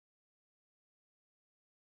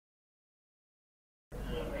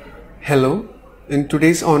Hello, in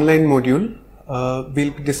today's online module,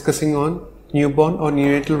 we'll be discussing on newborn or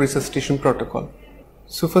neonatal resuscitation protocol.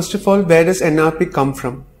 So first of all, where does NRP come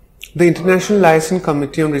from? The International Liaison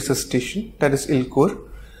Committee on Resuscitation, that is ILCOR,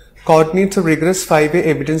 coordinates a rigorous 5-way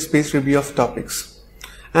evidence-based review of topics.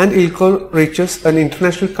 And ILCOR reaches an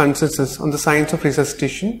international consensus on the science of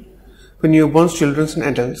resuscitation for newborns, children and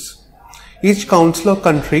adults. Each council or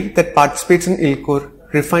country that participates in ILCOR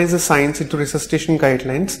refines the science into resuscitation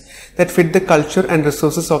guidelines that fit the culture and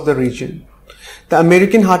resources of the region. The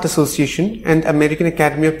American Heart Association and American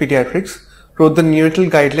Academy of Pediatrics wrote the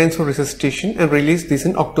neonatal guidelines for resuscitation and released these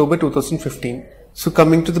in October 2015. So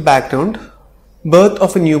coming to the background, birth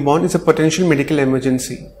of a newborn is a potential medical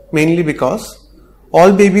emergency, mainly because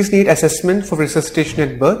all babies need assessment for resuscitation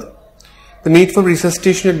at birth. The need for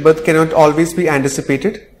resuscitation at birth cannot always be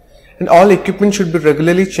anticipated, and all equipment should be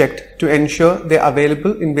regularly checked to ensure they are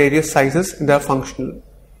available in various sizes and are functional.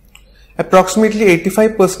 Approximately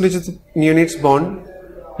 85% of the neonates born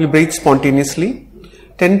will breathe spontaneously,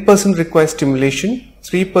 10% require stimulation,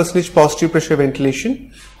 3% positive pressure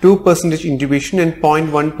ventilation, 2% intubation and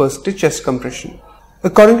 0.1% chest compression.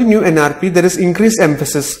 According to new NRP, there is increased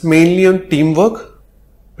emphasis mainly on teamwork,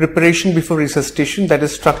 preparation before resuscitation, that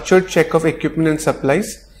is structured check of equipment and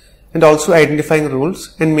supplies, and also identifying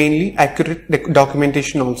roles, and mainly accurate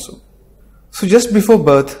documentation also. So just before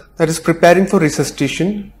birth, that is preparing for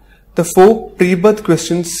resuscitation, the 4 pre-birth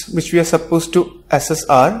questions which we are supposed to assess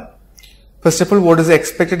are: first of all, what is the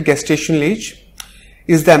expected gestational age?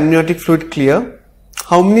 Is the amniotic fluid clear?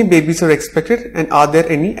 How many babies are expected, and are there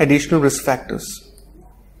any additional risk factors?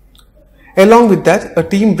 Along with that, a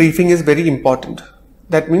team briefing is very important.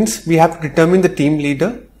 That means we have to determine the team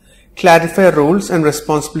leader, clarify roles and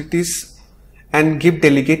responsibilities, and give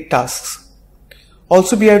delegate tasks.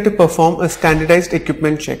 Also, we have to perform a standardized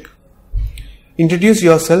equipment check. Introduce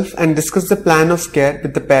yourself and discuss the plan of care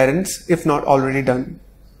with the parents if not already done.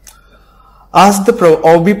 Ask the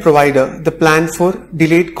OB provider the plan for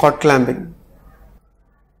delayed cord clamping.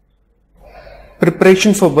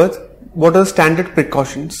 Preparation for birth. What are standard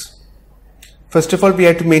precautions? First of all, we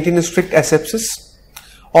have to maintain a strict asepsis.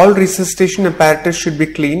 All resuscitation apparatus should be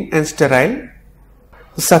clean and sterile.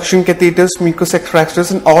 The suction catheters, mucus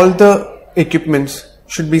extractors and all the equipments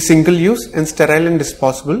should be single use and sterile and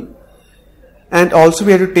disposable. And also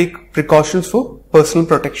we have to take precautions for personal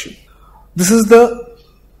protection. This is the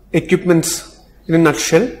equipments in a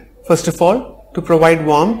nutshell. First of all, to provide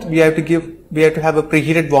warmth, we have to have a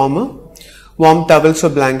preheated warmer, warm towels or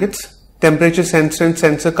blankets, temperature sensor and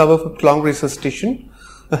sensor cover for prolonged resuscitation,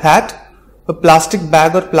 a hat, a plastic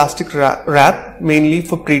bag or plastic wrap mainly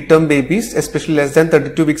for preterm babies, especially less than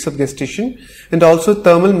 32 weeks of gestation, and also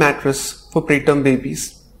thermal mattress for preterm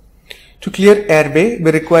babies. To clear airway,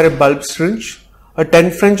 we require a bulb syringe, a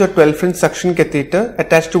 10 French or 12 French suction catheter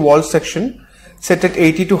attached to wall section set at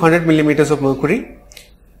 80 to 100 millimeters of mercury.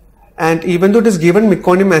 And even though it is given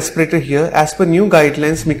meconium aspirator here, as per new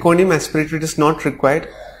guidelines, meconium aspirator is not required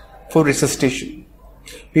for resuscitation.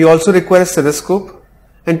 We also require a stethoscope.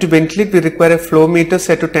 And to ventilate, we require a flow meter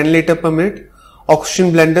set to 10 liters per minute,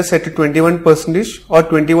 oxygen blender set to 21% or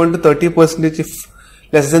 21 to 30% if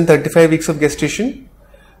less than 35 weeks of gestation,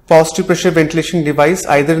 positive pressure ventilation device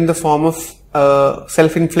either in the form of a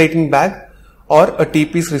self-inflating bag or a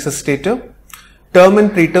T-piece resuscitator, term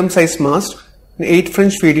and preterm size mask, an 8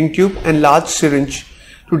 French feeding tube and large syringe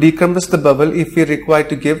to decompress the bowel if we are required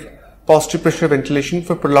to give positive pressure ventilation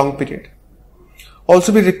for prolonged period.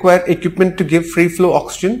 Also, we require equipment to give free flow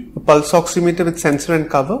oxygen, a pulse oximeter with sensor and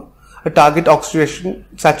cover, a target oxygen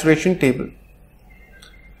saturation table.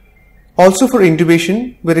 Also for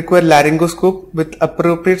intubation, we require laryngoscope with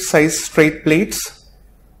appropriate size straight plates.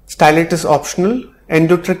 Stylet is optional.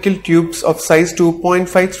 Endotracheal tubes of size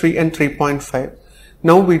 2.5, 3 and 3.5.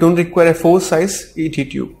 Now we don't require a 4 size ET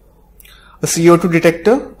tube. A CO2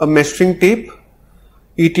 detector, a measuring tape,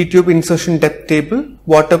 ET tube insertion depth table,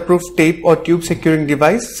 waterproof tape or tube securing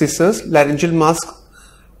device, scissors, laryngeal mask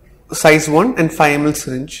size 1 and 5 ml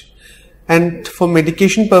syringe. And for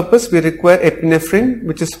medication purpose, we require epinephrine,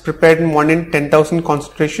 which is prepared in 1 in 10,000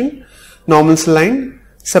 concentration, normal saline,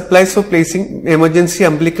 supplies for placing emergency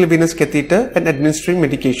umbilical venous catheter and administering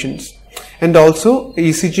medications, and also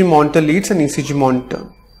ECG monitor leads and ECG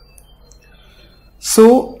monitor.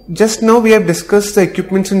 So just now we have discussed the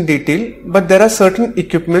equipments in detail, but there are certain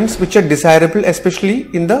equipments which are desirable, especially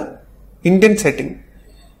in the Indian setting.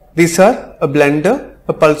 These are a blender,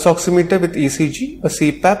 a pulse oximeter with ECG, a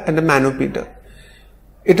CPAP and a manometer.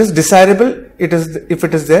 It is desirable if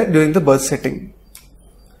it is there during the birth setting.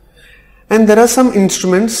 And there are some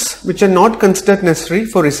instruments which are not considered necessary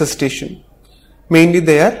for resuscitation. Mainly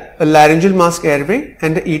they are a laryngeal mask airway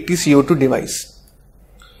and a ET-CO2 device.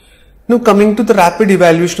 Now coming to the rapid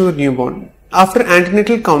evaluation of the newborn. After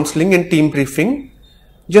antenatal counseling and team briefing,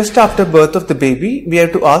 just after birth of the baby, we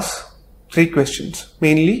have to ask 3 questions.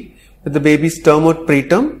 Mainly, whether the baby is term or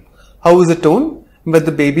preterm, how is the tone, and whether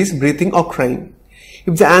the baby is breathing or crying.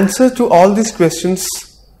 If the answer to all these questions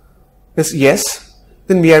is yes,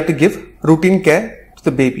 then we have to give routine care to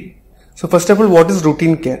the baby. So first of all, what is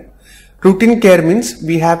routine care? Routine care means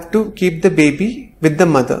we have to keep the baby with the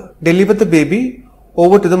mother, deliver the baby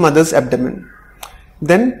over to the mother's abdomen.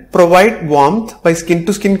 Then provide warmth by skin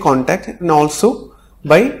to skin contact and also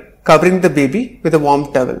by covering the baby with a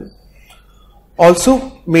warm towel.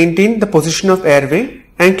 Also maintain the position of airway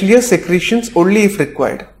and clear secretions only if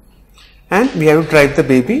required. And we have to drive the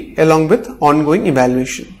baby along with ongoing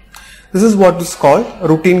evaluation. This is what is called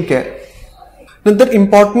routine care. Another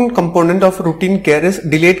important component of routine care is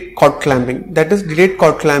delayed cord clamping. That is delayed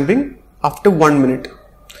cord clamping after 1 minute.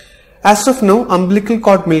 As of now, umbilical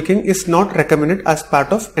cord milking is not recommended as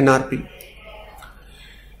part of NRP.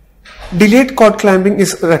 Delayed cord clamping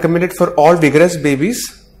is recommended for all vigorous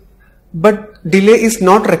babies, but delay is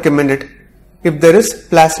not recommended if there is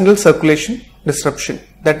placental circulation disruption.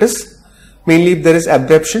 That is, mainly if there is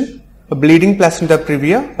abruption, a bleeding placenta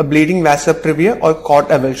previa, a bleeding vasa previa or cord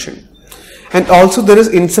avulsion. And also there is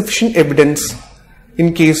insufficient evidence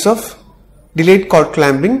in case of delayed cord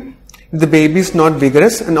clamping if the baby is not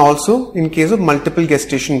vigorous and also in case of multiple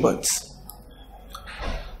gestation births.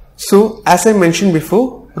 So as I mentioned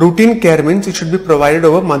before, routine care means it should be provided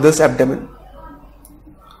over mother's abdomen.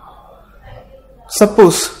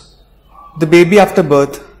 Suppose the baby after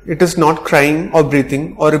birth, it is not crying or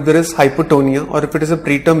breathing, or if there is hypotonia or if it is a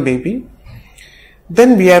preterm baby,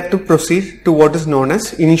 then we have to proceed to what is known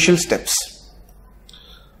as initial steps.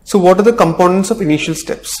 So what are the components of initial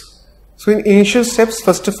steps? So in initial steps,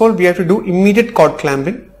 first of all, we have to do immediate cord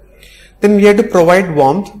clamping. Then we have to provide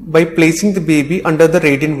warmth by placing the baby under the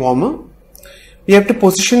radiant warmer. We have to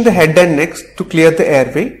position the head and neck to clear the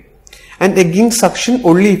airway, and again suction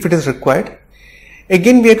only if it is required.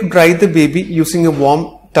 Again we have to dry the baby using a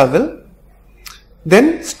warm towel.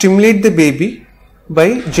 Then stimulate the baby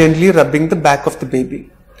by gently rubbing the back of the baby.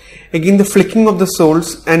 Again, the flicking of the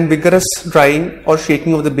soles and vigorous drying or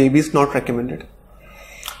shaking of the baby is not recommended.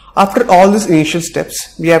 After all these initial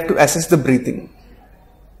steps, we have to assess the breathing.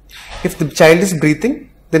 If the child is breathing,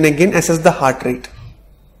 then again assess the heart rate.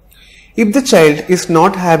 If the child is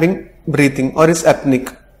not having breathing or is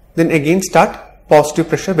apneic, then again start positive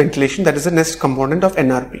pressure ventilation. That is the next component of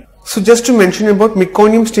NRP. So just to mention about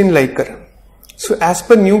meconium stain liquor. So as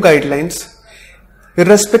per new guidelines,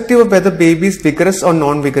 irrespective of whether baby is vigorous or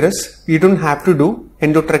non-vigorous, we don't have to do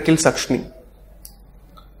endotracheal suctioning.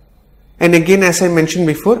 And again, as I mentioned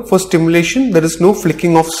before, for stimulation, there is no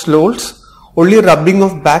flicking of soles, only rubbing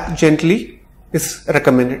of back gently is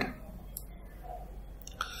recommended.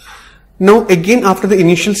 Now again, after the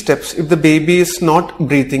initial steps, if the baby is not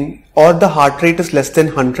breathing or the heart rate is less than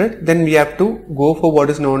 100, then we have to go for what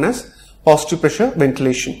is known as positive pressure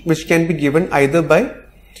ventilation, which can be given either by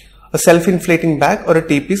a self-inflating bag or a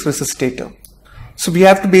T-piece resuscitator. So we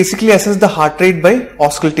have to basically assess the heart rate by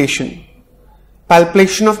auscultation.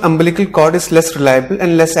 Palpation of umbilical cord is less reliable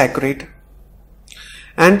and less accurate.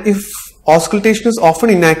 And if auscultation is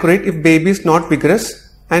often inaccurate if baby is not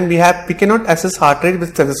vigorous and we cannot assess heart rate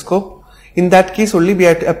with stethoscope, in that case only we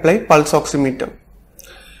have to apply pulse oximeter.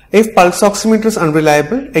 If pulse oximeter is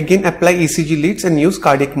unreliable, again apply ECG leads and use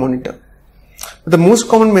cardiac monitor. But the most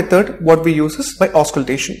common method what we use is by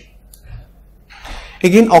auscultation.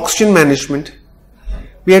 Again, oxygen management.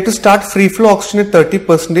 We have to start free flow oxygen at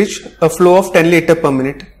 30%, a flow of 10 liters per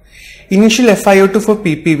minute. Initial FiO2 for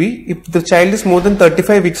PPV. If the child is more than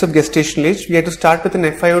 35 weeks of gestational age, we have to start with an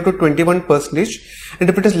FiO2 21%, and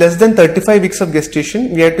if it is less than 35 weeks of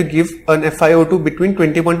gestation, we have to give an FiO2 between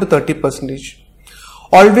 21 to 30%.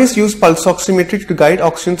 Always use pulse oximetry to guide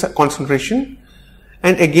oxygen concentration,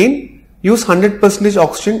 and again use 100%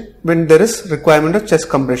 oxygen when there is requirement of chest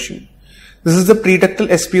compression. This is the preductal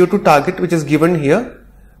SpO2 target which is given here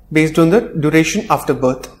based on the duration after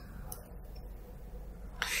birth.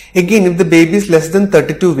 Again, if the baby is less than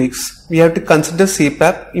 32 weeks, we have to consider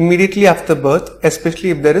CPAP immediately after birth, especially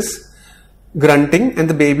if there is grunting and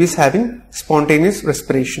the baby is having spontaneous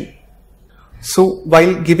respiration. So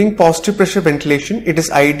while giving positive pressure ventilation, it is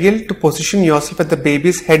ideal to position yourself at the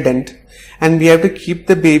baby's head end, and we have to keep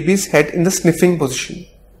the baby's head in the sniffing position.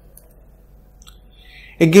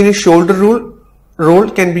 Again, a shoulder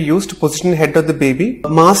roll can be used to position the head of the baby.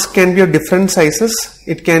 Mask can be of different sizes.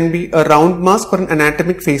 It can be a round mask or an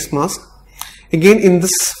anatomic face mask. Again, in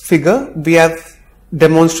this figure, we have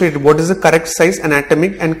demonstrate what is the correct size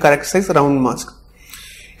anatomic and correct size round mask.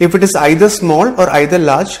 If it is either small or either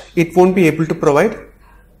large, it won't be able to provide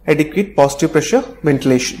adequate positive pressure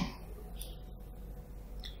ventilation.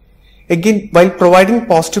 Again, while providing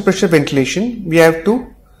positive pressure ventilation, we have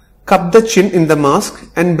to cup the chin in the mask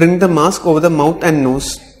and bring the mask over the mouth and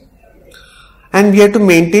nose. And we have to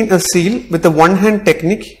maintain a seal with a one-hand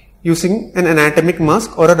technique using an anatomic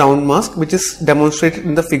mask or a round mask, which is demonstrated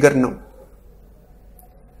in the figure now.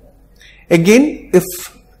 Again, if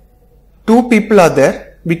two people are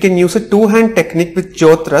there, we can use a two-hand technique with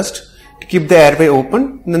jaw thrust to keep the airway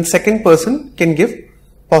open, and then second person can give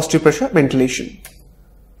positive pressure ventilation.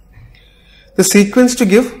 The sequence to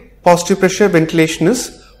give positive pressure ventilation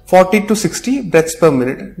is 40 to 60 breaths per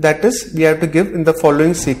minute. That is, we have to give in the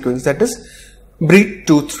following sequence, that is, breathe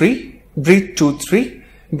 2-3, breathe 2-3,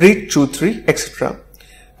 breathe 2-3, etc.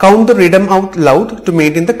 Count the rhythm out loud to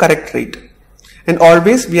maintain the correct rate. And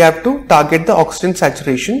always we have to target the oxygen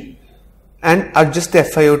saturation and adjust the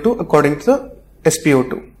FiO2 according to the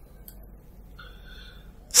SpO2.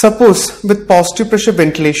 Suppose with positive pressure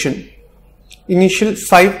ventilation, initial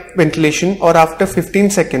 5 ventilation or after 15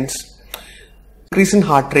 seconds, increase in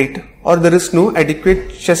heart rate or there is no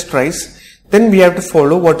adequate chest rise, then we have to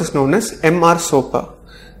follow what is known as MR SOPA.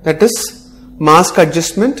 That is mask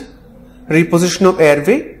adjustment, reposition of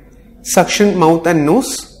airway, suction mouth and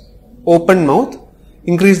nose, open mouth,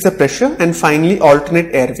 increase the pressure, and finally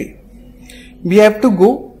alternate airway. We have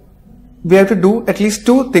to do at least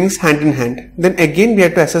 2 things hand in hand. Then again we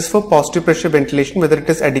have to assess for positive pressure ventilation whether it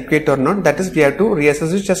is adequate or not. That is, we have to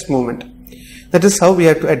reassess the chest movement. That is how we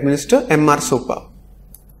have to administer MR SOPA.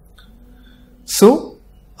 So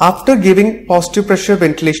after giving positive pressure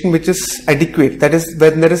ventilation which is adequate, that is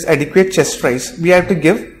when there is adequate chest rise, we have to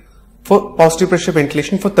give for positive pressure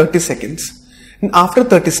ventilation for 30 seconds. And after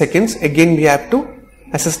 30 seconds again we have to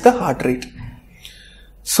assess the heart rate.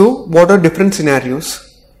 So what are different scenarios?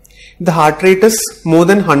 If the heart rate is more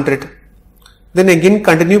than 100, then again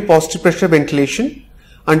continue positive pressure ventilation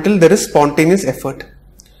until there is spontaneous effort.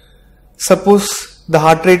 Suppose the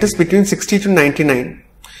heart rate is between 60 to 99,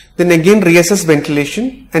 then again reassess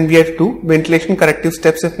ventilation and we have to do ventilation corrective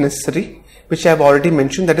steps if necessary, which I have already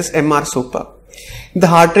mentioned, that is MR SOPA. If the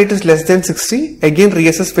heart rate is less than 60, again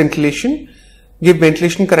reassess ventilation, give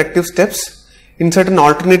ventilation corrective steps, insert an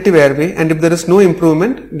alternative airway, and if there is no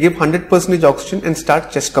improvement, give 100% oxygen and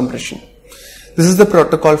start chest compression. This is the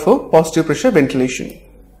protocol for positive pressure ventilation.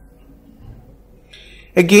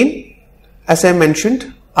 Again, as I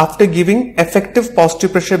mentioned, after giving effective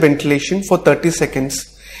positive pressure ventilation for 30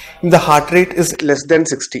 seconds, if the heart rate is less than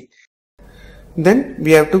 60, then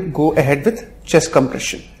we have to go ahead with chest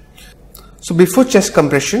compression. So before chest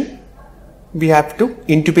compression, we have to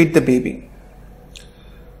intubate the baby.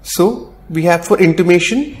 So we have for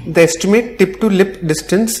intubation, the estimate tip to lip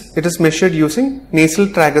distance, it is measured using nasal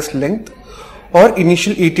tragus length or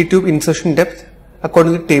initial ET tube insertion depth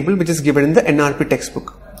according to the table which is given in the NRP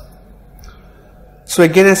textbook. So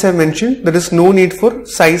again, as I mentioned, there is no need for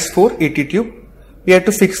size 4 ET tube. We have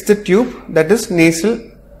to fix the tube, that is nasal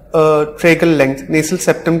tragal length, nasal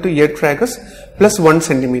septum to ear tragus plus 1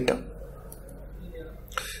 centimeter.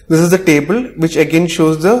 This is the table which again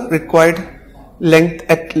shows the required length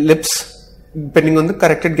at lips depending on the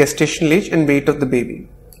corrected gestational age and weight of the baby.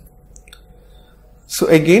 So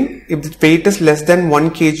again, if the weight is less than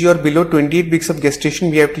 1 kg or below 28 weeks of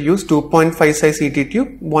gestation, we have to use 2.5 size ET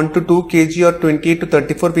tube. 1 to 2 kg or 28 to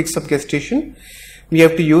 34 weeks of gestation, we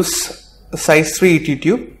have to use a size 3 ET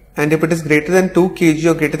tube. And if it is greater than 2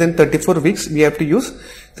 kg or greater than 34 weeks, we have to use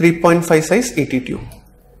 3.5 size ET tube.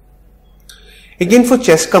 Again, for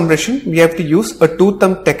chest compression, we have to use a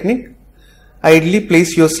 2-thumb technique. Ideally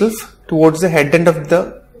place yourself towards the head end of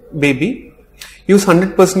the baby. Use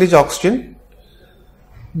 100% oxygen.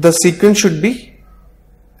 The sequence should be,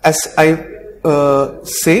 as I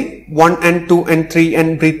say, 1 and 2 and 3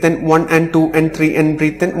 and breathe in, 1 and 2 and 3 and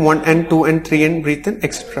breathe in, 1 and 2 and 3 and breathe in,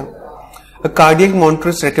 etc. A cardiac monitor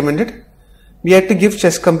is recommended. We have to give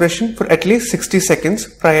chest compression for at least 60 seconds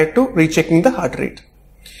prior to rechecking the heart rate.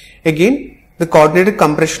 Again, the coordinated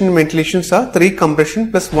compression and ventilations are 3 compression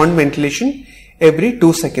plus 1 ventilation every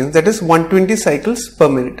 2 seconds, that is 120 cycles per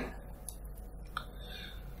minute.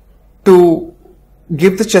 To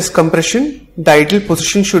give the chest compression, the ideal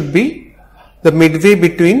position should be the midway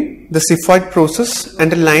between the xiphoid process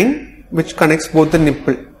and a line which connects both the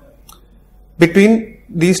nipple. Between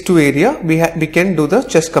these two areas, we can do the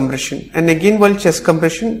chest compression. And again, while chest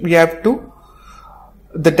compression, we have to,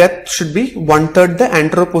 the depth should be 1/3 the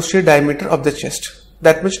anteroposterior diameter of the chest.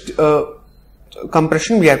 That much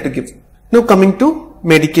compression we have to give. Now coming to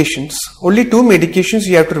medications. Only two medications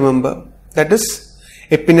you have to remember. That is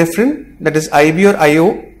epinephrine, that is IV or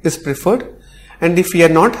IO is preferred. And if we are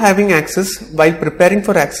not having access, while preparing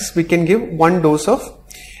for access, we can give 1 dose of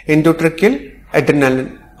endotracheal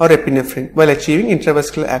adrenaline or epinephrine while achieving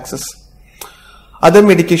intravascular access. Other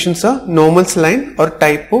medications are normal saline or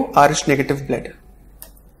type O Rh negative blood.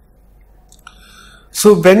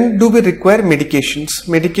 So when do we require medications?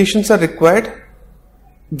 Medications are required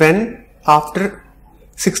when after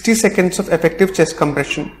 60 seconds of effective chest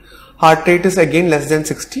compression, heart rate is again less than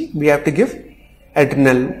 60, we have to give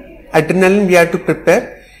adrenaline. Adrenaline we have to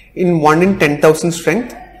prepare in 1 in 10,000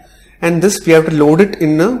 strength, and this we have to load it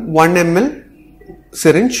in a 1 ml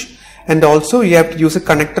syringe, and also you have to use a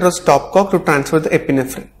connector or stopcock to transfer the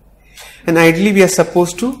epinephrine. And ideally we are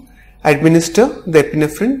supposed to administer the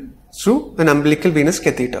epinephrine through an umbilical venous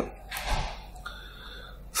catheter.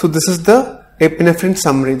 So this is the epinephrine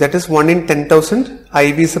summary, that is 1 in 10,000,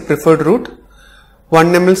 IV is a preferred route, 1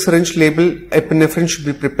 ml syringe label epinephrine should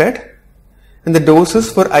be prepared, and the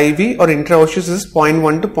doses for IV or intraosseous is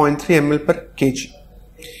 0.1 to 0.3 ml per kg.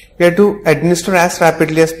 We have to administer as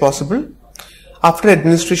rapidly as possible. After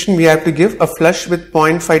administration, we have to give a flush with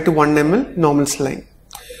 0.5 to 1 ml normal saline.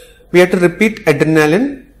 We have to repeat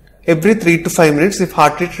adrenaline every 3 to 5 minutes if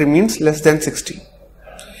heart rate remains less than 60.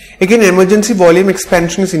 Again, emergency volume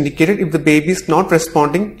expansion is indicated if the baby is not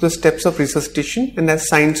responding to the steps of resuscitation and has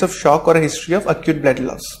signs of shock or a history of acute blood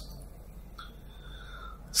loss.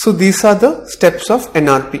 So these are the steps of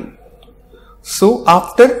NRP. So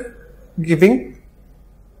after giving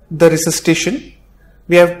the resuscitation,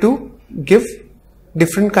 we have to give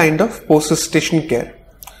different kind of post-resuscitation care.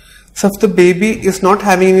 So if the baby is not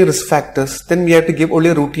having any risk factors, then we have to give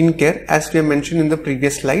only routine care as we have mentioned in the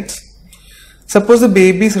previous slides. Suppose the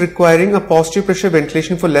baby is requiring a positive pressure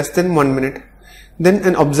ventilation for less than 1 minute, then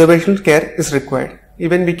an observational care is required.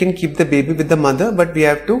 Even we can keep the baby with the mother, but we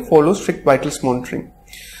have to follow strict vitals monitoring.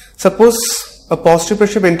 Suppose a positive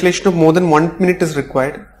pressure ventilation of more than 1 minute is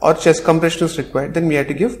required or chest compression is required, then we have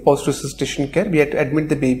to give post-resuscitation care. We have to admit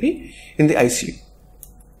the baby in the ICU.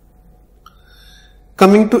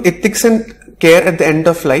 Coming to ethics and care at the end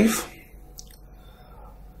of life.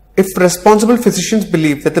 If responsible physicians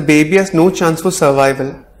believe that the baby has no chance for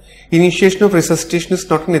survival, initiation of resuscitation is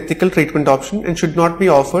not an ethical treatment option and should not be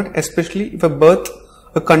offered, especially if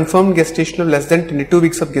a confirmed gestation of less than 22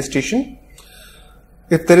 weeks of gestation,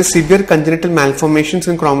 if there is severe congenital malformations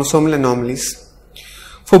and chromosomal anomalies.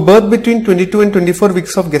 For birth between 22 and 24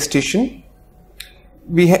 weeks of gestation,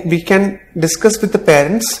 we can discuss with the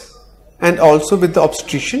parents and also with the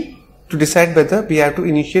obstetrician to decide whether we have to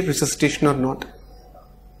initiate resuscitation or not.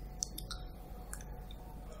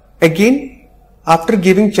 Again, after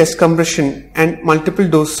giving chest compression and multiple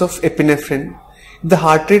doses of epinephrine, if the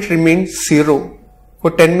heart rate remains 0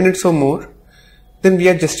 for 10 minutes or more, then we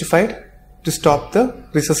are justified to stop the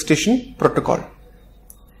resuscitation protocol.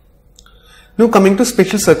 Now coming to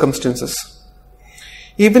special circumstances.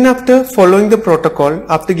 Even after following the protocol,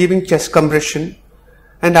 after giving chest compression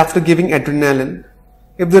and after giving adrenaline,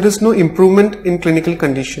 if there is no improvement in clinical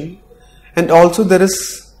condition and also there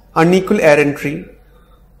is unequal air entry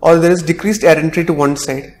or there is decreased air entry to one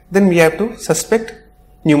side, then we have to suspect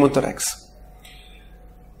pneumothorax.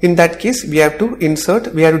 In that case, we have to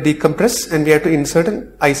decompress and we have to insert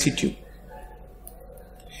an IC tube.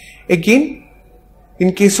 Again,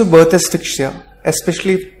 in case of birth asphyxia,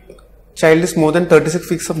 especially if child is more than 36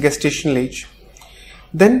 weeks of gestational age,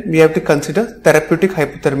 then we have to consider therapeutic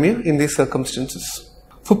hypothermia in these circumstances.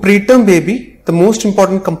 For preterm baby, the most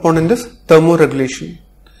important component is thermoregulation.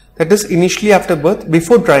 That is, initially after birth,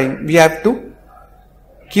 before drying, we have to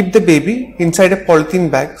keep the baby inside a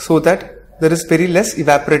polythene bag so that there is very less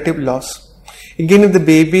evaporative loss. Again, if the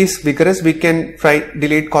baby is vigorous, we can try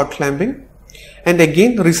delayed cord clamping. And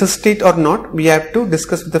again, resuscitate or not, we have to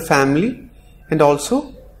discuss with the family and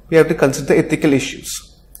also we have to consider the ethical issues.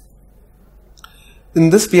 In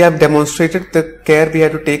this, we have demonstrated the care we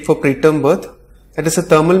have to take for preterm birth. That is, a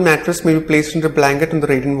thermal mattress may be placed under a blanket on the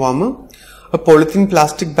radiant warmer, a polythene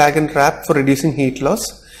plastic bag and wrap for reducing heat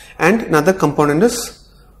loss, and another component is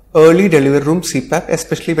early delivery room CPAP,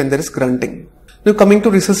 especially when there is grunting. Now coming to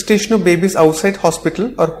resuscitation of babies outside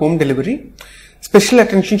hospital or home delivery, special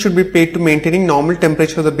attention should be paid to maintaining normal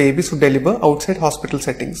temperature of the babies who deliver outside hospital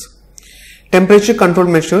settings. Temperature control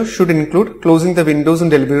measures should include closing the windows in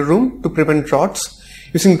delivery room to prevent draughts,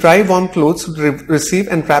 using dry warm clothes to receive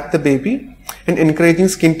and wrap the baby, and encouraging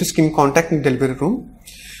skin to skin contact in the delivery room.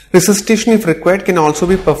 Resuscitation, if required, can also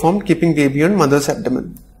be performed keeping baby on mother's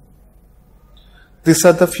abdomen. These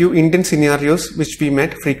are the few Indian scenarios which we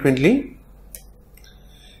met frequently.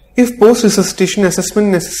 If post-resuscitation assessment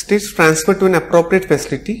necessitates transfer to an appropriate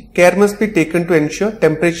facility, care must be taken to ensure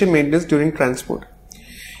temperature maintenance during transport.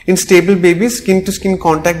 In stable babies, skin-to-skin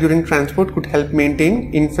contact during transport could help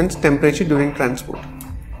maintain infants' temperature during transport.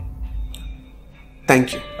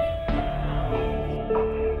 Thank you.